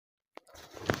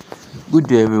Good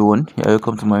day everyone,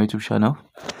 welcome to my YouTube channel.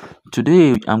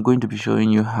 Today I'm going to be showing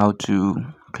you how to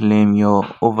claim your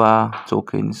over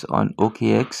tokens on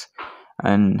OKX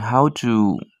and how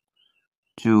to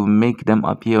make them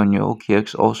appear on your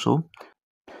OKX also,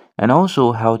 and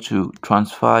also how to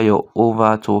transfer your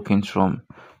over tokens from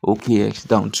OKX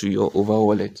down to your over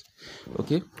wallet.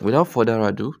 Okay, without further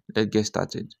ado, let's get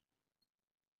started.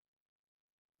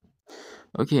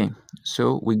 Okay,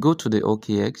 so we go to the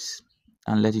OKX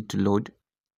and let it to load.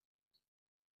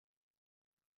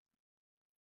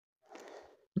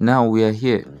 Now we are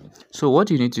here. So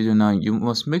what you need to do now, you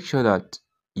must make sure that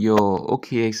your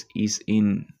OKX is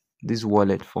in this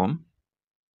wallet form.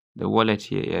 The wallet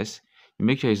here, yes. You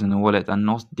make sure it's in the wallet and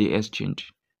not the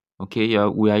exchange. Okay, yeah,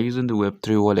 we are using the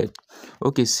Web3 wallet.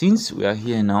 Okay, since we are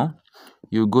here now,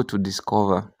 you go to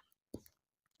discover.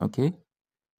 Okay,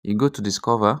 you go to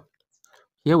discover.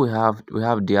 Here we have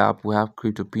the app, we have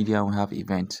Cryptopedia, we have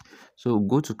events. So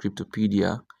go to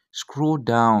Cryptopedia, scroll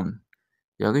down.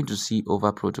 You are going to see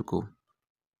over protocol.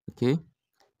 Okay,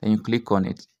 then you click on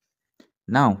it.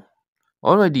 Now,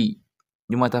 already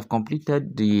you might have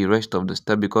completed the rest of the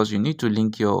step because you need to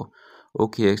link your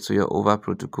OKX to your over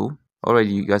protocol.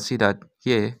 Already you can see that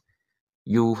here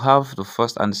you have the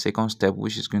first and the second step,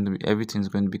 which is going to be everything is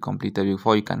going to be completed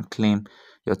before you can claim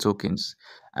your tokens.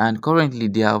 And currently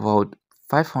there are about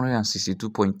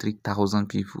 562.3 thousand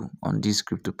people on this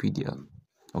Cryptopedia.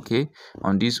 Okay,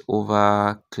 on this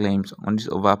over claims, on this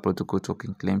over protocol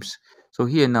token claims. So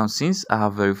here now, since I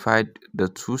have verified the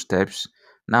two steps,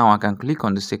 now I can click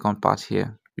on the second part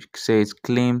here, which says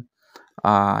claim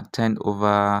 10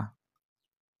 over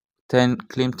 10,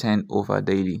 claim 10 over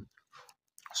daily.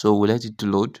 So we'll let it to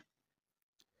load.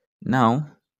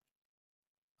 Now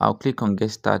I'll click on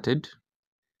get started.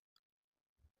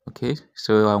 Okay,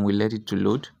 so we'll let it to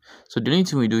load. So the only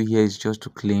thing we do here is just to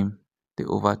claim the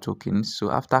over tokens. So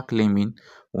after claiming,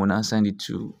 we'll now send it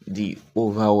to the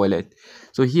over wallet.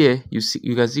 So here you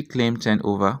can see claim 10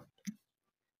 over.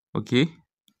 Okay,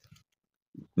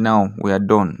 now we are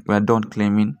done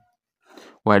claiming.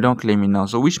 We are done claiming now,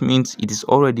 so which means it is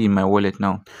already in my wallet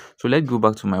now. So let's go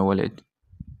back to my wallet.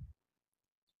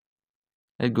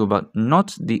 Let's go back,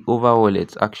 not the over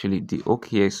wallet, actually the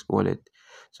OKX wallet.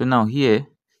 So now here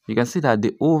you can see that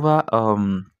the over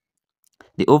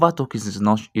tokens is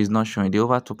not showing. The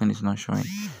over token is not showing.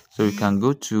 So you can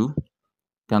go to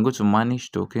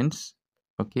manage tokens.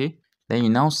 Okay, then you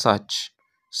now search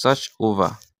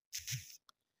over.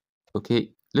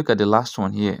 Okay, look at the last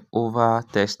one here, over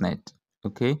testnet.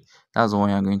 Okay, that's the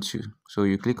one you're going to. So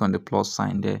you click on the plus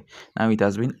sign there. Now it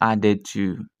has been added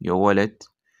to your wallet.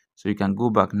 So you can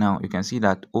go back now. You can see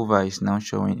that over is now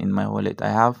showing in my wallet. I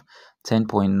have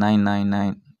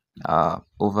 10.999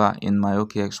 over in my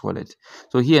OKX wallet.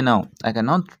 So here now I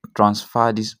cannot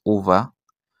transfer this over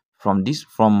from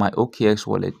my OKX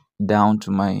wallet down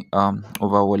to my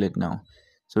over wallet now.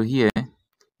 So here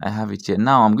I have it here.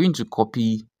 Now I'm going to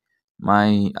copy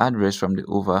my address from the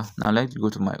over. Now let's go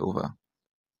to my over.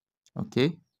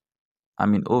 Okay,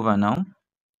 I'm in over now.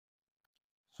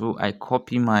 So I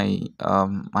copy my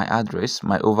address,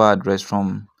 my over address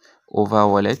from over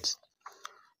wallet.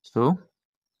 So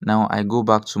now I go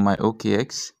back to my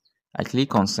OKX. I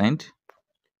click on send,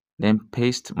 then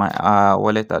paste my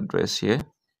wallet address here.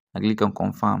 I click on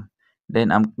confirm.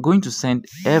 Then I'm going to send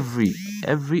every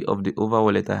of the over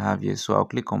wallet I have here. So I'll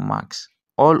click on max,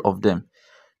 all of them.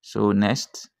 So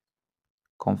next,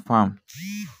 confirm,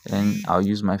 then I'll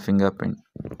use my fingerprint.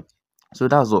 So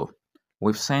that's all.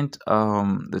 We've sent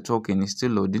the token is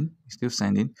still loading, it's still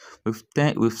sending.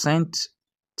 We've sent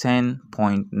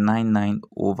 10.99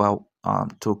 over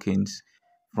tokens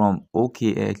from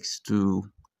OKX to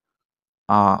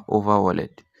our over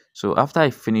wallet. So after I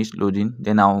finish loading,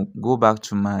 then I'll go back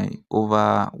to my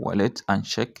over wallet and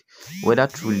check whether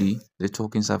truly the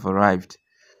tokens have arrived.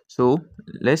 So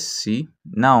let's see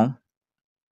now.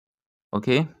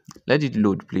 Okay, let it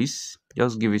load, please.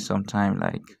 Just give it some time,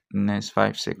 like next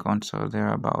 5 seconds or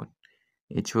thereabout.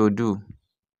 It will do.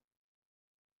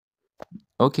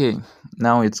 Okay,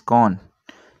 now it's gone.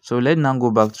 So let's now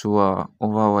go back to our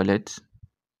over wallet.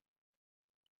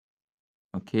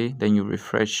 Okay, then you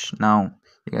refresh. Now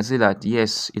you can see that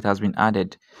yes, it has been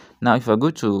added. Now if I go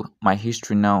to my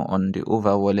history now on the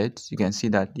over wallet, you can see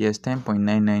that yes,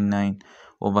 10.999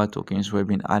 over tokens were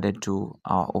being added to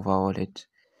our over wallet.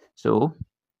 So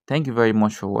thank you very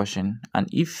much for watching, and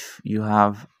if you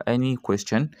have any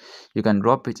question, you can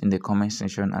drop it in the comment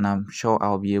section and I'm sure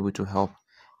I'll be able to help.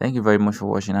 Thank you very much for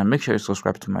watching, and make sure you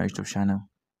subscribe to my YouTube channel.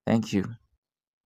 Thank you.